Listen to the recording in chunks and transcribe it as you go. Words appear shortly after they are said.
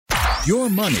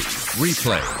Your Money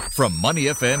Replay from Money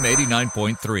FM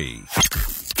 89.3.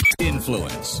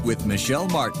 Influence with Michelle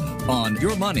Martin on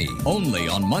Your Money, only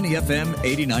on Money FM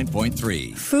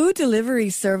 89.3. Food delivery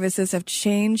services have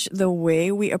changed the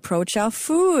way we approach our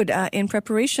food. In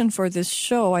preparation for this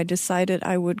show, I decided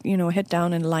I would, head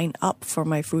down and line up for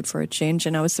my food for a change.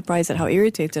 And I was surprised at how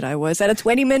irritated I was at a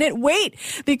 20-minute wait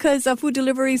because food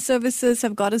delivery services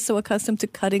have got us so accustomed to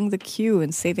cutting the queue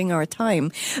and saving our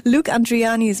time. Luke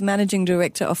Andriani is Managing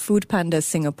Director of Foodpanda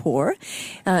Singapore.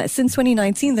 Since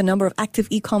 2019, the number of active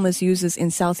e-commerce users in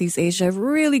Southeast Asia have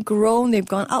really grown. They've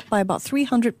gone up by about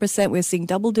 300%. We're seeing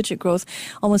double-digit growth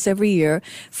almost every year.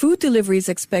 Food delivery is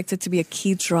expected to be a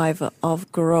key driver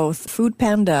of growth.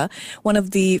 Foodpanda, one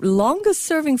of the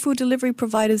longest-serving food delivery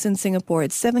providers in Singapore.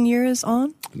 It's 7 years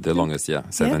on? The longest, yeah.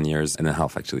 7 years and a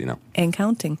half, actually, now. And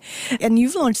counting. And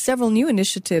you've launched several new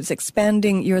initiatives,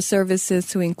 expanding your services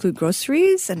to include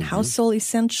groceries and household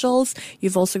essentials.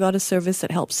 You've also got a service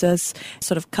that helps us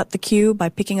sort of cut the queue by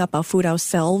picking up our food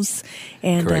ourselves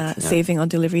and saving on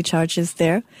delivery charges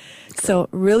there. Correct. So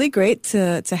really great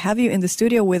to have you in the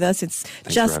studio with us. It's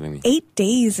just 8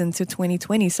 days into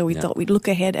 2020, so we thought we'd look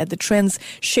ahead at the trends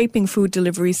shaping food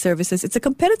delivery services. It's a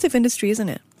competitive industry, isn't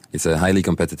it? It's a highly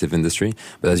competitive industry.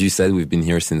 But as you said, we've been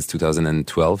here since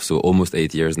 2012, so almost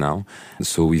 8 years now.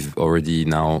 So we've already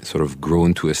now sort of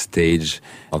grown to a stage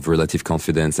of relative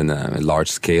confidence and a large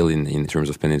scale in terms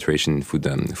of penetration in food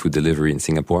delivery in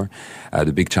Singapore.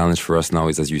 The big challenge for us now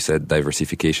is, as you said,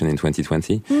 diversification in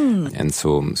 2020. And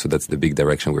so that's the big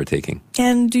direction we're taking.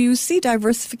 And do you see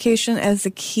diversification as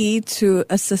the key to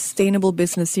a sustainable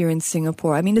business here in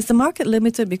Singapore? I mean, is the market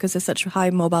limited because there's such high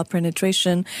mobile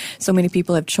penetration? So many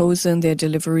people have chosen their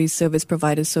delivery service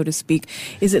providers, so to speak.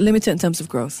 Is it limited in terms of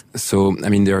growth? So, I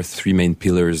mean, there are three main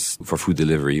pillars for food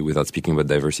delivery, without speaking about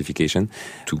diversification,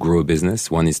 to grow a business.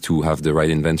 One is to have the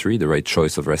right inventory, the right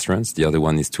choice of restaurants. The other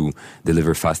one is to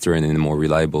deliver faster and in a more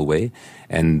reliable way.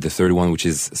 And the third one, which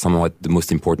is somewhat the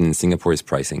most important in Singapore, is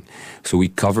pricing. So we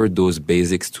covered those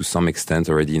basics to some extent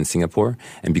already in Singapore.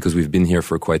 And because we've been here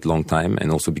for quite a long time,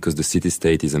 and also because the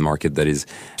city-state is a market that is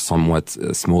somewhat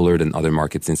smaller than other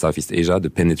markets in Southeast Asia, the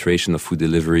penetration of food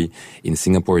delivery in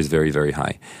Singapore is very, very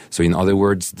high. So in other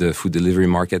words, the food delivery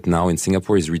market now in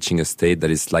Singapore is reaching a state that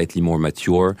is slightly more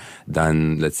mature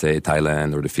than, let's say,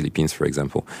 Thailand or the Philippines, for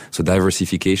example. So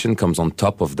diversification comes on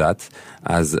top of that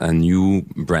as a new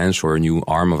branch or a new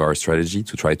arm of our strategy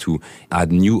to try to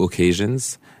add new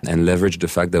occasions and leverage the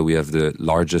fact that we have the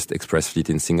largest express fleet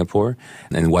in Singapore.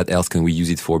 And what else can we use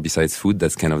it for besides food?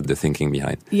 That's kind of the thinking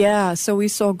behind. Yeah, so we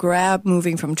saw Grab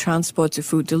moving from transport to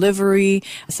food delivery.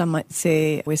 Some might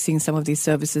say we're seeing some of these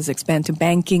services expand to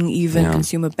banking, even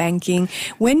consumer banking.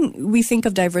 When we think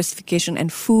of diversification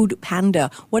and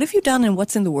Foodpanda, what have you done and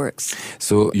what's in the works?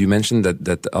 So you mentioned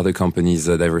that other companies'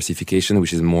 diversification,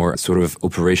 which is more sort of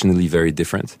operationally very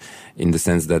different in the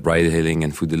sense that ride-hailing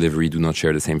and food delivery do not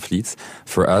share the same fleets.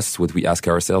 For us, what we ask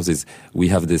ourselves is, we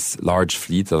have this large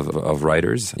fleet of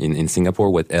riders in Singapore.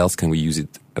 What else can we use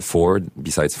it for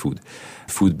besides food?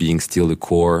 Food being still the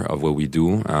core of what we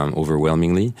do,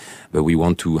 overwhelmingly, but we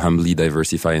want to humbly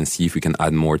diversify and see if we can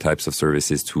add more types of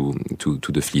services to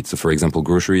the fleet. So, for example,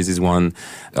 groceries is one.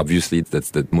 Obviously,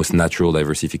 that's the most natural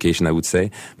diversification, I would say,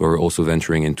 but we're also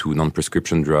venturing into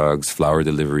non-prescription drugs, flower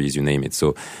deliveries, you name it.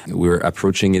 So we're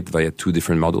approaching it via two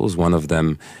different models. One of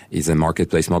them is a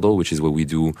marketplace model, which is what we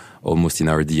do almost in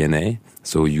our DNA.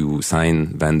 So you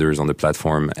sign vendors on the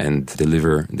platform and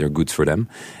deliver their goods for them.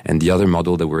 And the other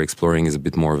model that we're exploring is a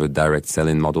bit more of a direct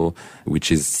sell-in model,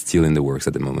 which is still in the works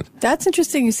at the moment. That's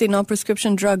interesting you say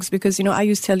non-prescription drugs because, I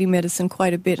use telemedicine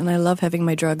quite a bit and I love having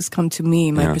my drugs come to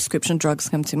me, my prescription drugs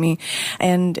come to me.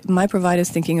 And my provider's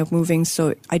thinking of moving,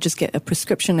 so I just get a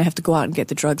prescription. I have to go out and get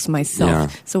the drugs myself. Yeah.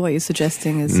 So what you're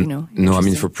suggesting is, No, I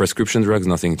mean, for prescription drugs,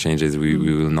 nothing changes. We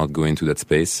will not go into that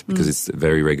space because it's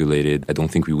very regulated. I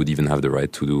don't think we would even have the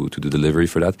right to do delivery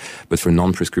for that. But for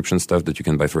non-prescription stuff that you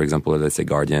can buy, for example, let's say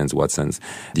Guardians, Watsons,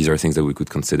 these are things that we could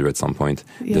consider at some point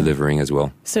delivering as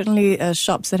well. Certainly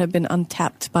shops that have been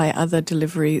untapped by other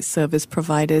delivery service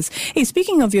providers. Hey,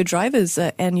 speaking of your drivers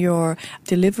and your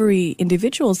delivery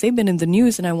individuals, they've been in the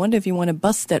news, and I wonder if you want to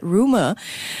bust that rumor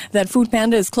that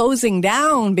Foodpanda is closing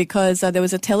down because there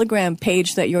was a Telegram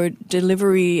page that your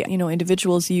delivery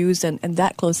individuals used, and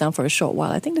that closed down for a short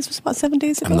while. I think this was about 7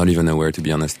 days ago. I'm not even aware, to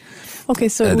be honest. Okay,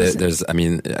 so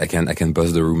I can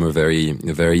buzz the rumor very,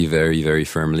 very, very, very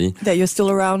firmly that you're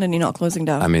still around and you're not closing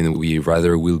down. I mean, we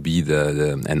rather will be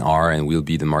and will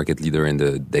be the market leader in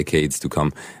the decades to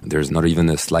come. There's not even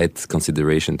a slight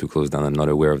consideration to close down. I'm not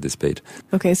aware of this page.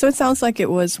 Okay, so it sounds like it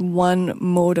was one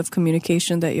mode of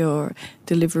communication that your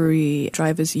delivery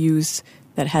drivers used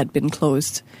that had been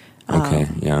closed. Okay,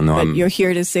 but you're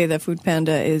here to say that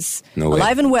Foodpanda is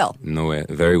alive and well. No way,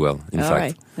 very well, in fact. All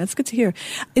right, that's good to hear.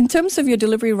 In terms of your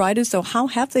delivery riders, though, how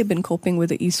have they been coping with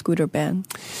the e-scooter ban?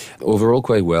 Overall,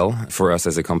 quite well for us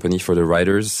as a company. For the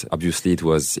riders, obviously, it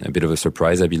was a bit of a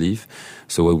surprise, I believe.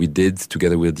 So what we did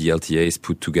together with the LTA is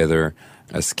put together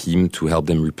a scheme to help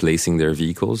them replacing their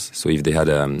vehicles. So if they had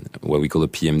what we call a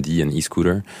PMD, an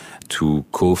e-scooter, to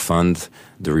co-fund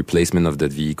the replacement of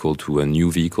that vehicle to a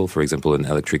new vehicle, for example, an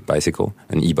electric bicycle,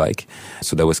 an e-bike.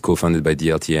 So that was co-funded by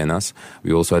DLTA and us.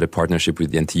 We also had a partnership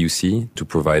with the NTUC to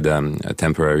provide a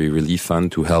temporary relief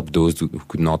fund to help those who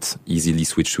could not easily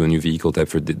switch to a new vehicle type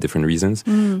for different reasons.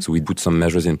 So we put some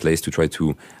measures in place to try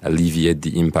to alleviate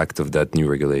the impact of that new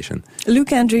regulation. Luke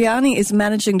Andriani is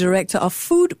Managing Director of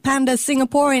Foodpanda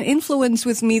Singapore and Influence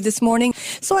with me this morning.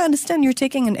 So I understand you're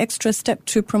taking an extra step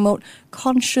to promote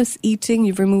conscious eating.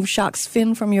 You've removed shark's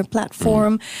fin from your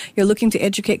platform. You're looking to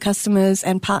educate customers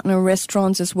and partner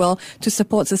restaurants as well to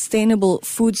support sustainable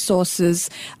food sources.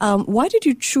 Why did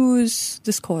you choose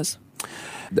this cause?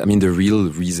 I mean, the real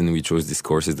reason we chose this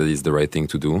course is that it's the right thing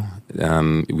to do.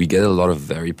 We get a lot of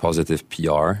very positive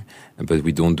PR, but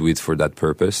we don't do it for that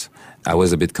purpose. I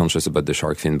was a bit conscious about the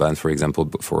shark fin ban, for example,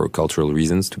 for cultural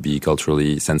reasons, to be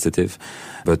culturally sensitive.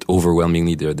 But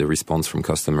overwhelmingly, the response from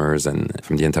customers and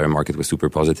from the entire market was super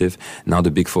positive. Now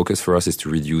the big focus for us is to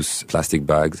reduce plastic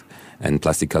bags and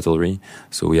plastic cutlery.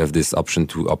 So we have this option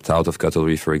to opt out of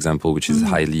cutlery, for example, which is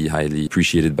highly, highly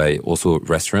appreciated by also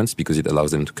restaurants because it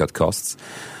allows them to cut costs.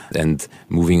 And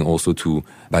moving also to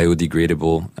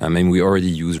biodegradable. I mean, we already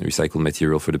use recycled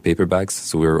material for the paper bags,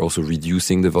 so we're also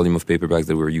reducing the volume of paper bags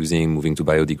that we're using. Moving to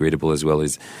biodegradable as well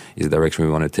is the direction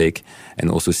we want to take.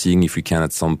 And also seeing if we can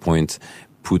at some point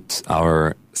put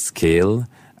our scale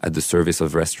at the service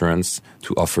of restaurants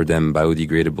to offer them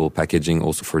biodegradable packaging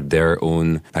also for their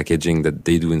own packaging that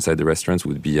they do inside the restaurants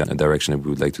would be a direction that we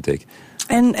would like to take.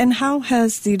 And how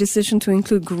has the decision to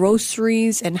include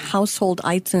groceries and household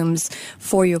items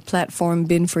for your platform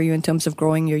been for you in terms of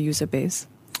growing your user base?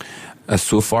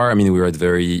 So far, I mean, we're at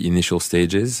very initial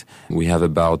stages. We have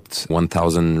about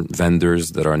 1,000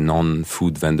 vendors that are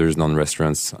non-food vendors,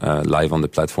 non-restaurants, live on the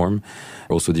platform.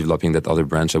 We're also developing that other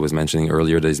branch I was mentioning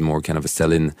earlier that is more kind of a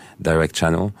sell-in direct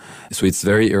channel. So it's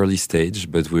very early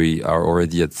stage, but we are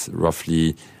already at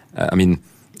roughly,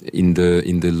 in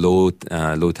the low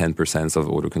 10% of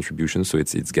order contribution, so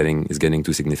it's getting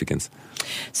to significance.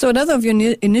 So another of your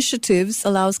initiatives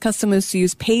allows customers to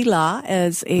use Payla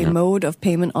as a mode of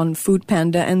payment on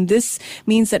Foodpanda, and this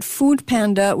means that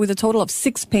Foodpanda, with a total of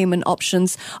 6 payment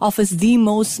options, offers the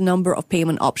most number of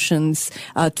payment options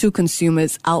to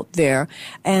consumers out there.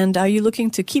 And are you looking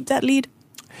to keep that lead?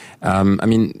 At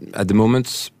the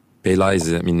moment, Payla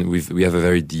is, we have a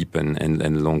very deep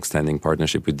and long-standing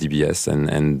partnership with DBS,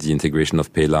 and the integration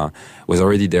of Payla was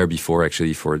already there before,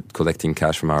 actually, for collecting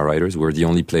cash from our riders. We're the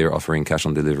only player offering cash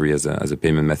on delivery as a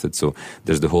payment method, so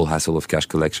there's the whole hassle of cash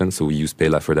collection, so we use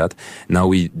Payla for that. Now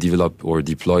we develop or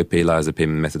deploy Payla as a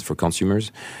payment method for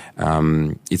consumers.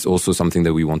 It's also something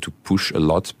that we want to push a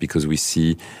lot because we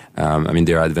see,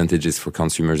 there are advantages for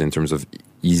consumers in terms of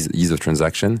ease of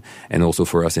transaction, and also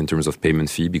for us in terms of payment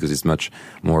fee, because it's much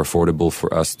more affordable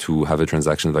for us to have a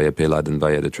transaction via Payla than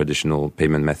via the traditional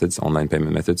payment methods, online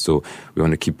payment methods. So we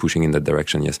want to keep pushing in that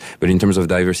direction, yes. But in terms of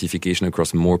diversification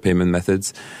across more payment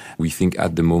methods, we think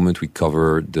at the moment we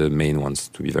cover the main ones,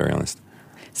 to be very honest.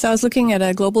 So I was looking at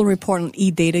a global report on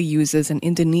e-data users, and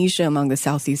Indonesia among the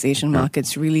Southeast Asian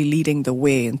markets really leading the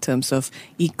way in terms of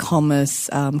e-commerce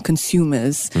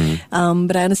consumers.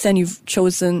 But I understand you've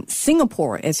chosen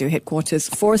Singapore as your headquarters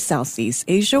for Southeast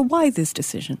Asia. Why this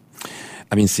decision?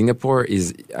 Singapore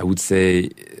is, I would say,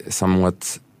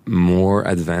 somewhat more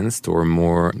advanced or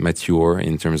more mature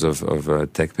in terms of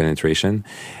tech penetration.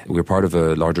 We're part of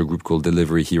a larger group called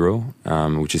Delivery Hero,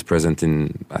 which is present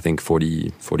in, I think,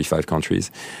 45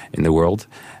 countries in the world.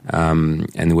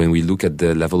 And when we look at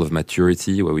the level of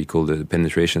maturity, what we call the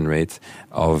penetration rate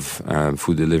of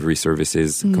food delivery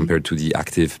services compared to the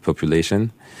active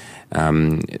population,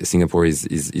 Singapore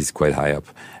is quite high up.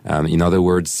 In other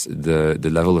words, the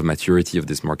level of maturity of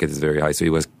this market is very high. So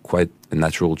it was quite a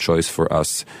natural choice for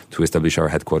us to establish our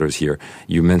headquarters here.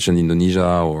 You mentioned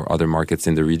Indonesia or other markets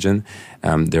in the region.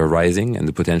 They're rising and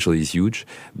the potential is huge,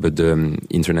 but the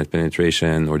internet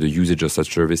penetration or the usage of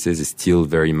such services is still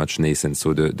very much nascent.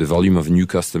 So the volume of new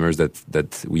customers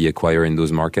that we acquire in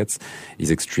those markets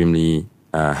is extremely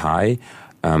high.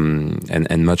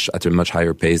 And much at a much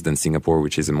higher pace than Singapore,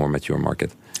 which is a more mature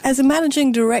market. As a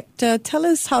managing director, tell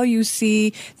us how you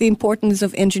see the importance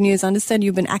of engineers. I understand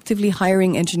you've been actively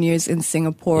hiring engineers in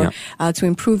Singapore to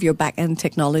improve your back-end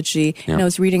technology. Yeah. And I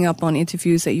was reading up on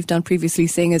interviews that you've done previously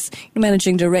saying as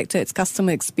managing director, it's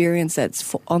customer experience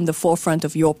that's on the forefront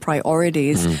of your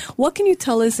priorities. What can you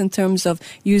tell us in terms of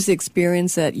user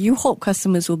experience that you hope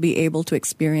customers will be able to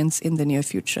experience in the near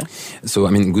future? So,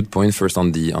 good point. First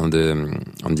on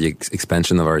the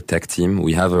expansion of our tech team.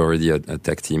 We have already a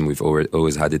tech team. We've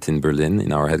always had it in Berlin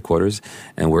in our headquarters,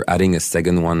 and we're adding a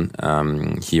second one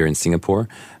here in Singapore,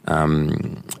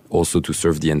 also to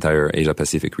serve the entire Asia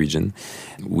Pacific region.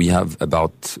 We have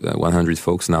about 100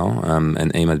 folks now,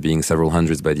 and aim at being several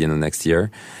hundreds by the end of next year.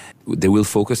 They will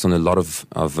focus on a lot of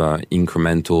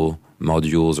incremental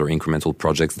modules or incremental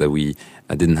projects that we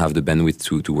didn't have the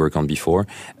bandwidth to work on before.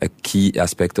 A key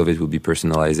aspect of it will be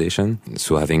personalization.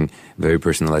 So having very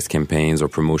personalized campaigns or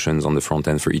promotions on the front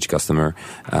end for each customer.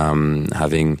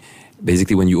 Having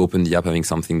basically when you open the app, having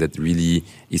something that really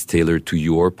is tailored to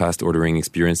your past ordering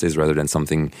experiences rather than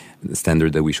something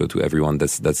standard that we show to everyone.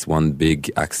 That's one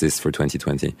big axis for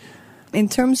 2020. In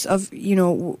terms of,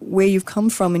 where you've come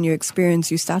from in your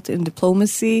experience, you started in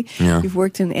diplomacy, you've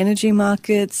worked in energy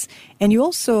markets, and you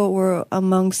also were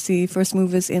amongst the first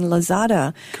movers in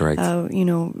Lazada. Correct.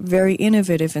 Very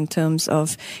innovative in terms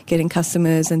of getting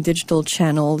customers and digital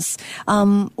channels.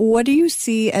 What do you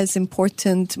see as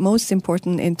most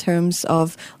important in terms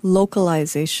of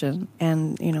localization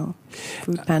and,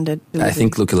 Food Panda delivery? I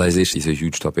think localization is a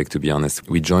huge topic, to be honest.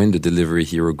 We joined the Delivery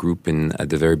Hero group at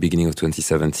the very beginning of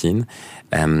 2017.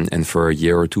 And for a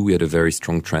year or two, we had a very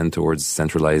strong trend towards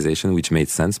centralization, which made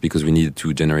sense because we needed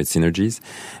to generate synergies.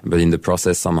 But in the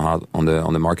process, somehow, on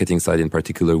the marketing side in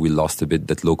particular, we lost a bit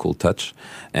that local touch.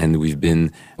 And we've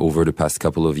been, over the past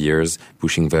couple of years,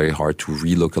 pushing very hard to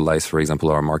relocalize, for example,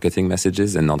 our marketing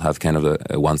messages and not have kind of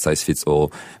a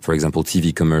one-size-fits-all, for example,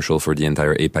 TV commercial for the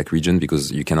entire APAC region,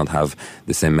 because you cannot have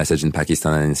the same message in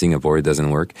Pakistan and in Singapore. It doesn't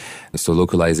work. So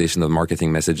localization of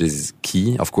marketing messages is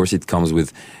key. Of course, it comes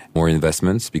with more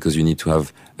investments because you need to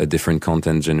have a different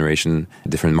content generation,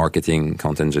 different marketing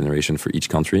content generation for each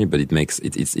country, but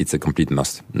it's a complete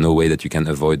must. No way that you can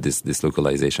avoid this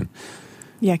localization.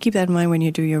 Yeah, keep that in mind when you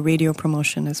do your radio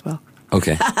promotion as well.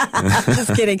 Okay.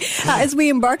 Just kidding. As we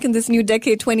embark in this new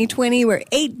decade, 2020, we're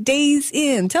 8 days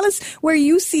in. Tell us where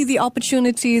you see the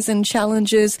opportunities and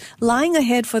challenges lying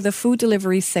ahead for the food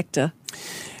delivery sector.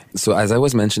 So as I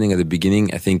was mentioning at the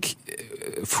beginning, I think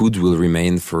food will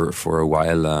remain for a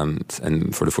while and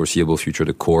for the foreseeable future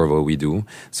the core of what we do.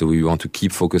 So we want to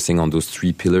keep focusing on those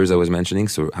three pillars I was mentioning.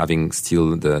 So having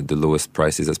still the lowest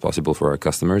prices as possible for our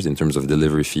customers in terms of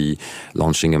delivery fee,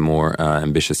 launching a more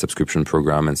ambitious subscription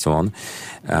program and so on.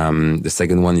 The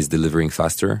second one is delivering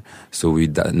faster. So we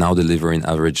now deliver in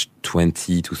average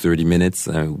 20 to 30 minutes.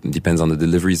 Depends on the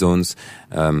delivery zones.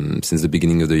 Since the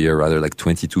beginning of the year, rather like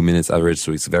 22 minutes average.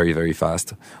 So it's very, very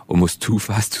fast, almost too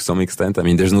fast to some extent. I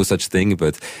mean, there's no such thing,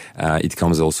 but it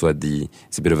comes also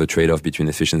it's a bit of a trade-off between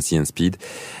efficiency and speed.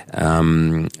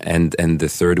 And the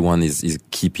third one is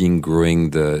keeping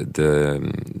growing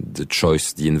the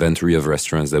choice, the inventory of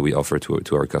restaurants that we offer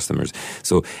to our customers.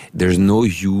 So there's no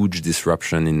huge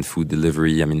disruption in food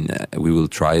delivery. I mean, we will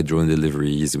try drone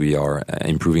deliveries. We are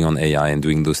improving on AI and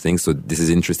doing those things. So this is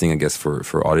interesting, I guess,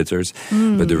 for auditors.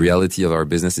 But the reality of our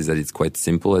business is that it's quite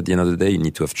simple at the end of the day. You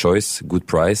need to have choice, good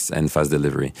price, and fast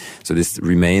delivery. So this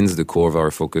remains the core of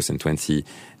our focus in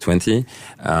 2020.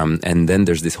 And then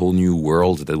there's this whole new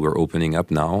world that we're opening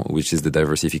up now, which is the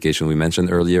diversification we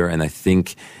mentioned earlier. And I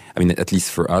think, at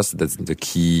least for us, that's the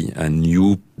key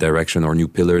new direction or new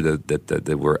pillar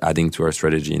that we're adding to our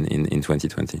strategy in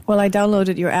 2020. Well, I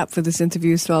downloaded your app for this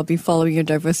interview, so I'll be following your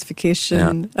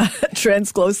diversification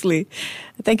trends closely.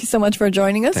 Thank you so much for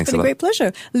joining us. Thanks it's been a great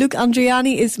pleasure. Luke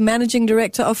Andriani is Managing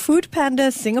Director of Food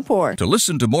Panda Singapore. To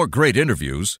listen to more great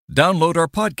interviews, download our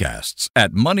podcasts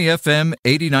at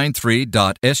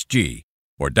moneyfm893.sg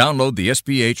or download the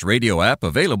SPH radio app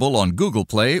available on Google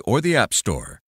Play or the App Store.